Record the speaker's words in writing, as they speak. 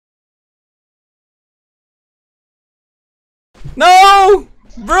No!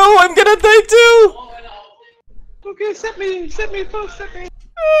 Bro, I'm gonna die too! Okay, set me first, set me.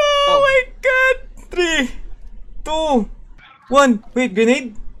 Oh my god! 3, 2, 1. Wait,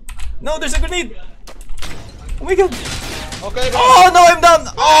 grenade? No, there's a grenade! Oh my god! Okay, bro. Oh no, I'm down!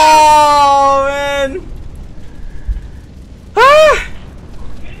 Oh man! Ah!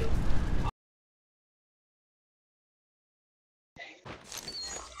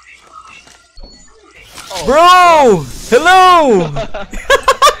 Oh. Bro! Hello!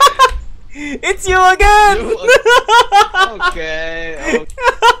 It's you again! Okay.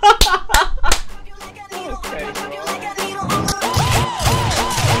 Okay, bro.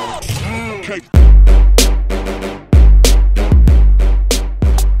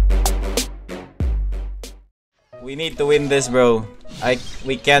 We need to win this, bro.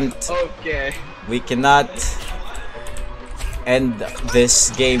 We can't. Okay. We cannot end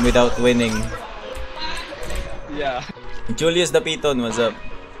this game without winning. Yeah. Julius the Piton, what's up?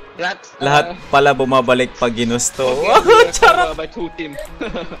 Lahat Pala bumabalik pag ginusto. okay, charot. By 2 teams.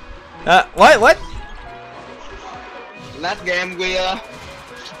 What? Last game we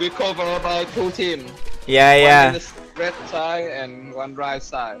cover by 2 teams. Yeah. One in the red side and one right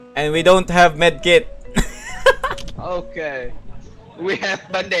side. And we don't have medkit. Okay. We have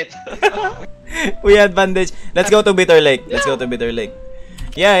bandit. We had bandage. Let's go to Bitter Lake.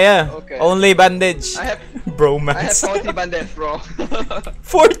 Yeah. Okay. Only bandage. I have Bromance. 40 bandits, bro.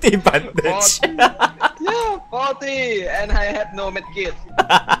 40 bandage. 40. Yeah, 40, and I have no medkit.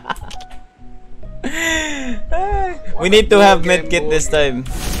 We need to have medkit this time.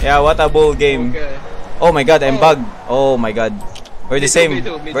 Yeah, what a bull game. Okay. Oh my god, I'm bugged. Oh my god. We're the same. Me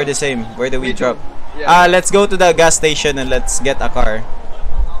too. We're the same. Where do we Me drop? too. Yeah. Let's go to the gas station and let's get a car.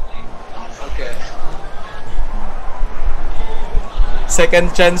 Okay.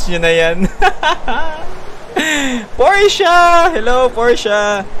 Second chance nyo na yan. Porsche! Hello,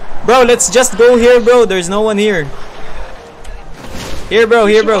 Porsche! Bro, let's just go here, bro. There's no one here. Here, bro.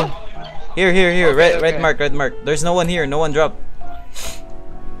 Here. Okay, Red mark. There's no one here. No one dropped.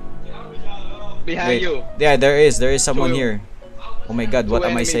 Behind you. Yeah, there is someone here. Oh my god, what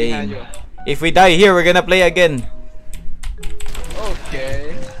am I saying? You. If we die here, we're gonna play again.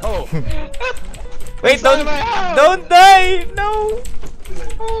 Okay. Oh. Wait, don't die! No!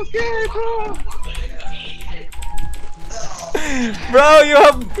 Okay, bro. Bro, you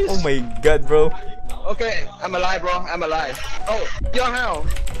have... Oh my god, bro. Okay, I'm alive, bro. I'm alive. Oh, your house.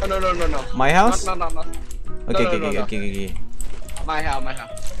 Oh, no. My house? No. Okay. My house.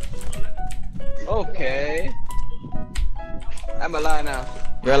 Okay. I'm alive now.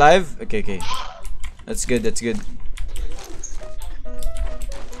 You're alive? Okay. That's good.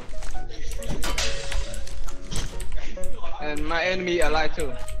 And my enemy alive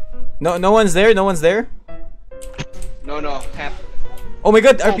too. No one's there? No. Have. Oh my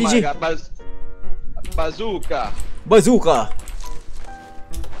god, Oh RPG! my god, bazooka. Bazooka!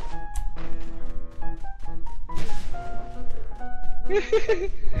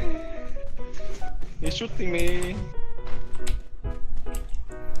 He's shooting me.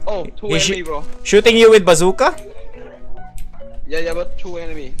 Oh, two enemy, bro. Shooting you with bazooka? Yeah, but 2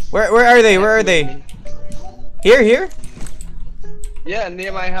 enemies. Where are they? Here? Yeah,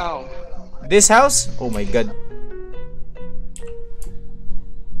 near my house. This house? Oh my god.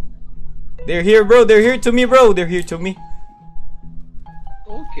 They're here, bro. They're here to me, bro. Okay.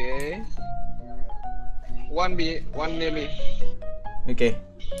 One near me. Okay.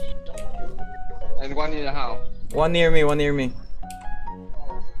 And one in the house. One near me.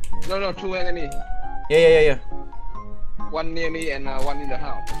 No, 2 enemy. Yeah. One near me and one in the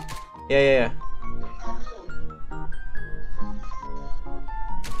house. Yeah.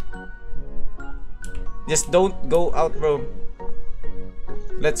 Just don't go out, bro.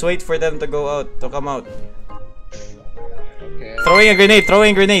 Let's wait for them to come out. Okay. Throwing a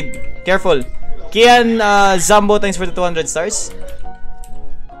grenade. Careful. Kian, Zambo, thanks for the 200 stars.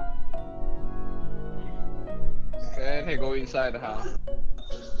 Okay, they go inside the house.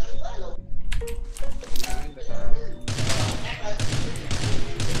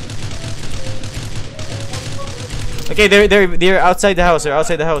 Okay, they're outside the house.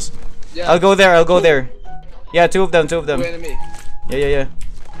 Yeah. I'll go there. Yeah, two of them. 2 enemy. Yeah.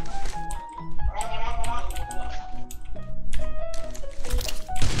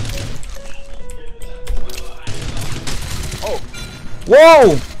 Oh.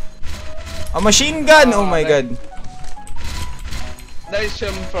 Whoa! A machine gun! Oh my god. They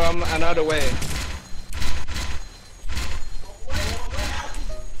come from another way.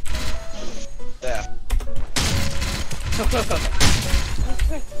 There.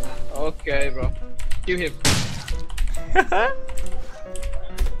 Okay, bro. Kill him.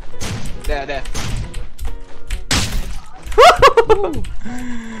 There.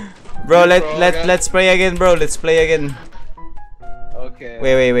 Bro, let's play again, bro. Let's play again. Okay.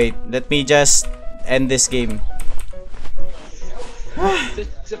 Wait. Let me just end this game.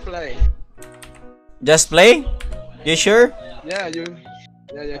 Just play. Just play? You sure? Yeah, you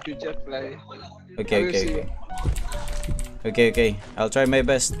just play. Okay. I'll try my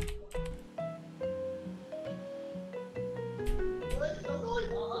best.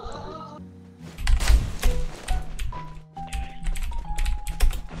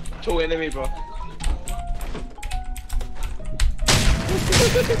 Two enemy, bro.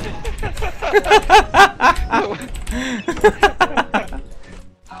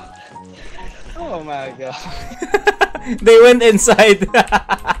 Oh my god. They went inside.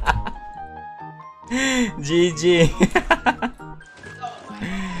 GG.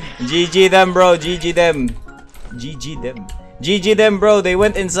 GG them, bro. GG them. GG them, bro. They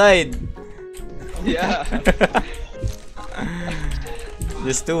went inside. Yeah.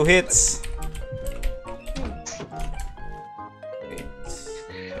 Just 2 hits.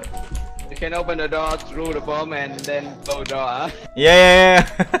 You can open the door through the bomb and then close the door, huh? Yeah.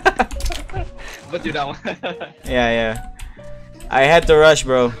 But you don't. Yeah. I had to rush,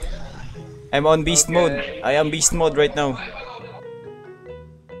 bro. I'm on beast mode. I am beast mode right now.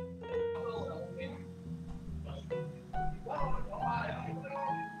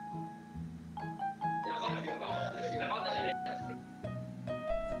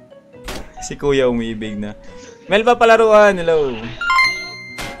 Si Kuya umiibig na. Mel pa palaruan, hello.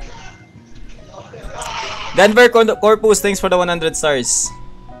 Denver Corpus, thanks for the 100 stars.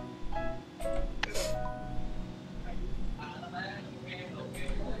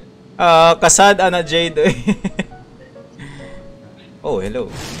 Kasad Ana Jade. Oh, hello.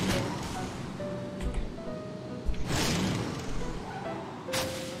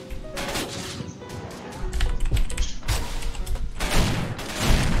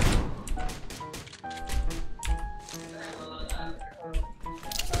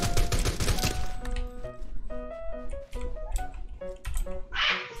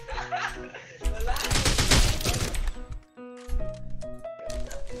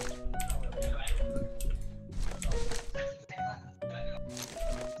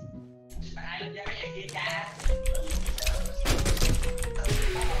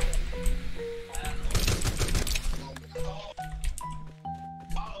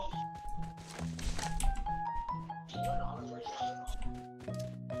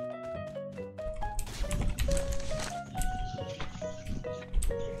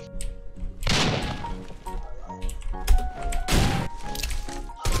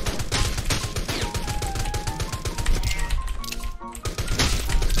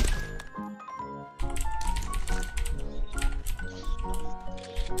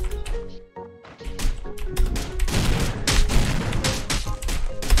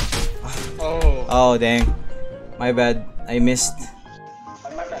 Oh, dang. My bad. I missed.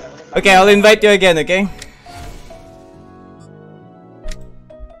 Okay, I'll invite you again, okay?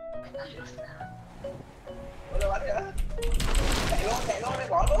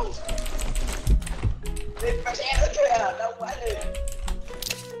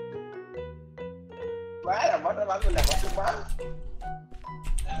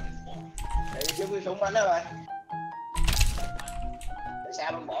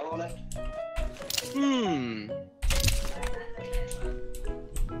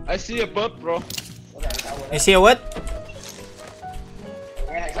 I see a bird, bro. You see a what?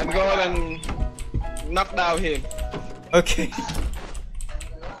 I'm going and knock down him. Okay.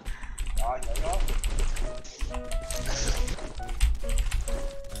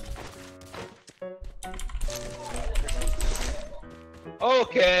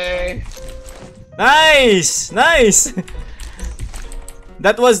 Okay. Nice.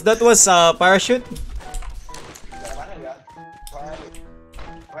 That was parachute.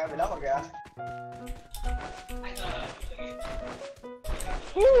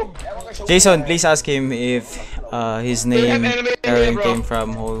 Jason, please ask him if his name Aaron came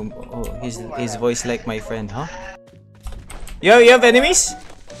from home. Oh, his voice like my friend, huh? You have enemies?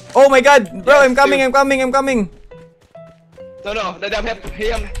 Oh my god, bro! I'm coming! No, they don't have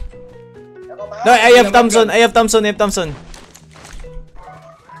him. No, I have Thompson.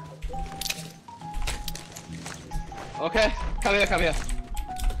 Okay, come here.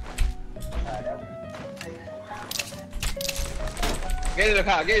 Get in the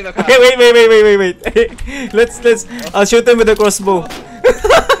car. Okay, wait. Let's. I'll shoot him with a crossbow.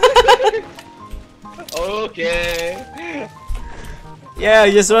 Okay. Yeah,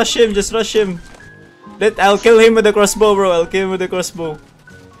 just rush him. I'll kill him with the crossbow, bro. I'll kill him with the crossbow.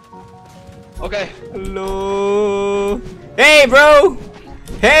 Okay. Hello. Hey, bro.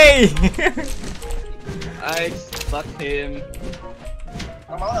 Hey. I spot him.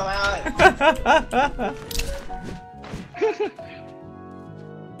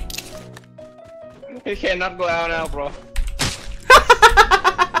 He cannot go out now, bro.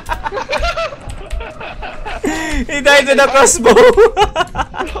 He died with a crossbow.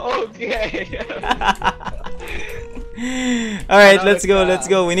 Okay. All right, let's go. Let's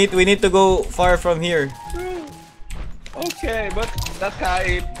go. We need to go far from here. Okay, but that car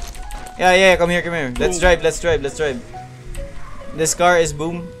is. Yeah. Come here. Let's drive. Let's drive. This car is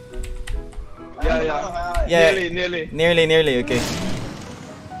boom. Yeah. Nearly. Okay.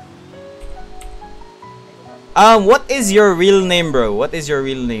 What is your real name, bro? What is your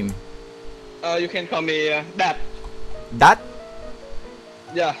real name? You can call me Dad. That?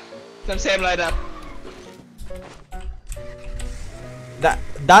 Yeah, same like that.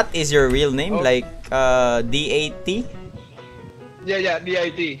 That is your real name, Oh. like D-A-T? Yeah,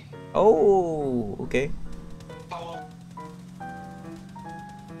 D-I-T. Oh, okay.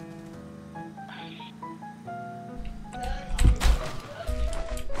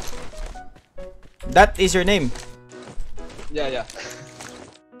 That is your name. Yeah.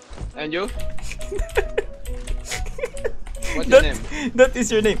 And you? What's your name? That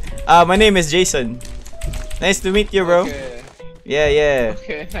is your name. My name is Jazon. Nice to meet you, bro. Okay. Yeah.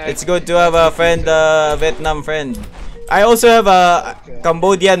 Okay. It's good to have a friend, Vietnam friend. I also have a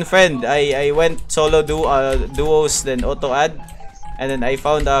Cambodian friend. I went solo duos, then auto add, and then I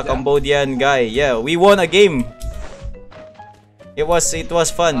found a Cambodian guy. Yeah, we won a game. It was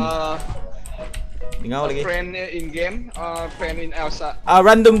fun. Friend in game or friend in outside?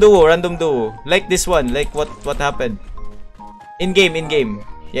 Random duo. Like this one, like what happened. In game.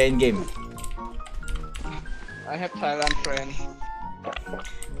 Yeah, in game. I have Thailand friend.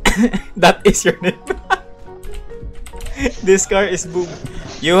 That is your name. This car is boom.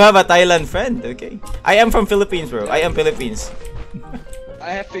 You have a Thailand friend, okay? I am from Philippines, bro. I am Philippines.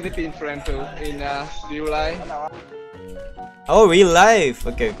 I have Philippine friend too in real life. Oh, real life.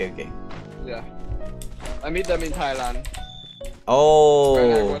 Okay. Yeah. I meet them in Thailand. Oh.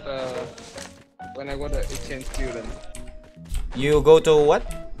 When I got an exchange student. You go to what?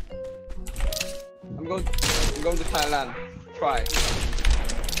 I'm going to Thailand. Try.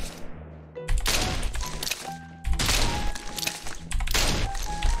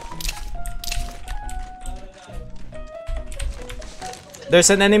 There's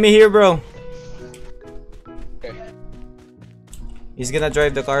an enemy here, bro. Okay. He's gonna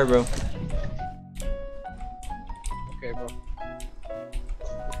drive the car, bro. Okay, bro.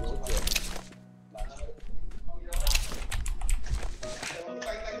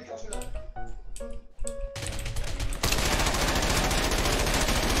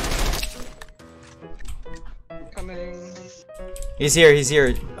 Coming. He's here.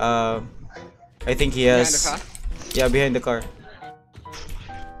 I think he has. Behind the car? Yeah, behind the car.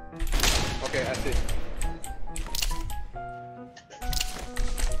 Okay, I see.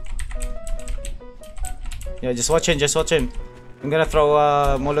 Yeah, just watch him. I'm gonna throw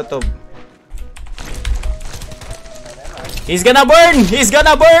a Molotov. He's gonna burn! He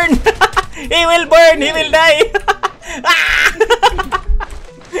will burn! He will die!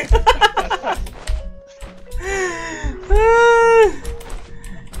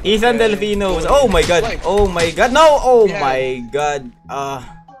 Ethan Delfinos. Oh my god. No! Oh my god.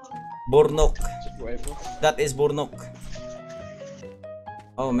 Burnok. That is Burnok.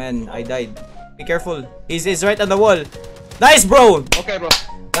 Oh man, I died. Be careful. He's right on the wall. Nice, bro! Okay, bro.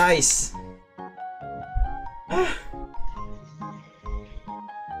 Nice.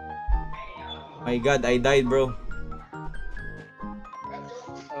 My god, I died, bro.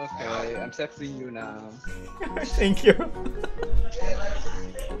 Okay, I'm sexing you now. Thank you.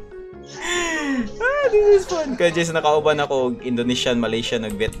 This is fun. Kaya Jason, nakauban ako Indonesian, Malaysia,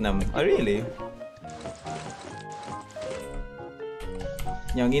 Vietnam. Oh, really?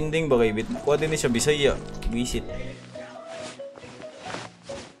 Yang ending ba kay Vietnam? Kuha din siya Bisaya. Visit.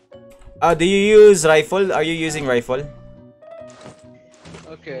 Do you use rifle? Are you using rifle?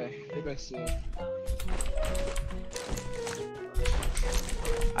 Okay, let me see.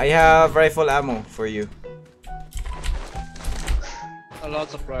 I have rifle ammo for you. A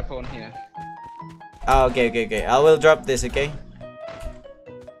lot of rifle here. Okay. I will drop this, okay?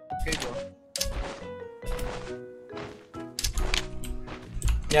 Okay, bro.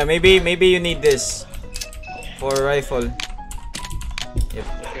 Yeah, maybe you need this for rifle. Yep.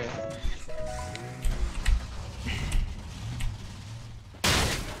 Okay.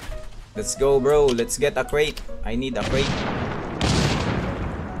 Let's go, bro. Let's get a crate. I need a crate.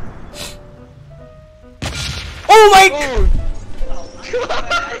 Oh my god!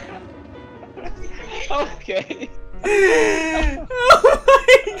 Okay. Oh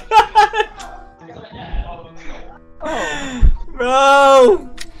my god! Oh. Bro!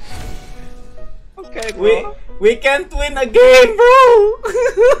 Okay, bro. We can't win again, bro!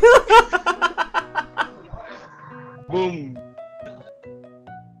 Boom.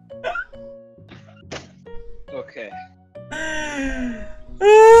 Okay.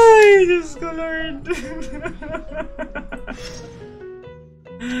 Ay, Diyos ko, Lord.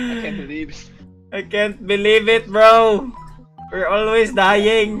 I can't believe it. I can't believe it, bro. We're always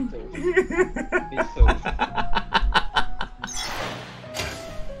dying. He's so...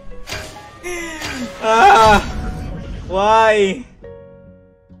 Ah, why?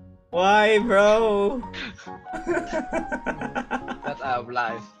 Why, bro? That's our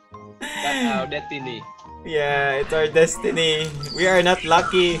life. That's our destiny. Yeah, it's our destiny. We are not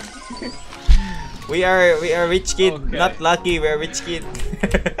lucky. We are rich kid, Okay. not lucky. We are rich kid.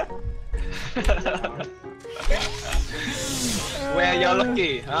 Where you're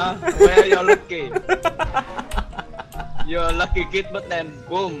lucky, huh? Where you're lucky. You're a lucky kid, but then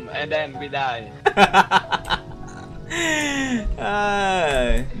boom, and then we die.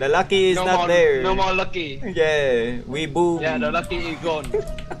 The lucky is No not more, there. no more lucky. Yeah, we boom. Yeah, the lucky is gone.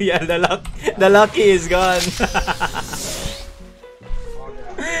 Yeah, the lucky is gone. So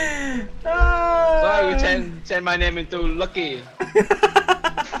I will change my name into Lucky.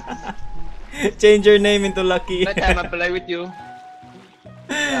 Change your name into Lucky. Next time I play with you.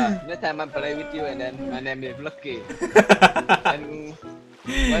 Yeah, next time I play with you and then my name is Lucky. And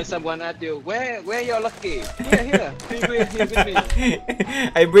when someone asks you, where you're Lucky? Here with me.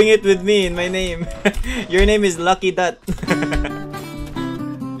 I bring it with me in my name. Your name is Lucky Dot.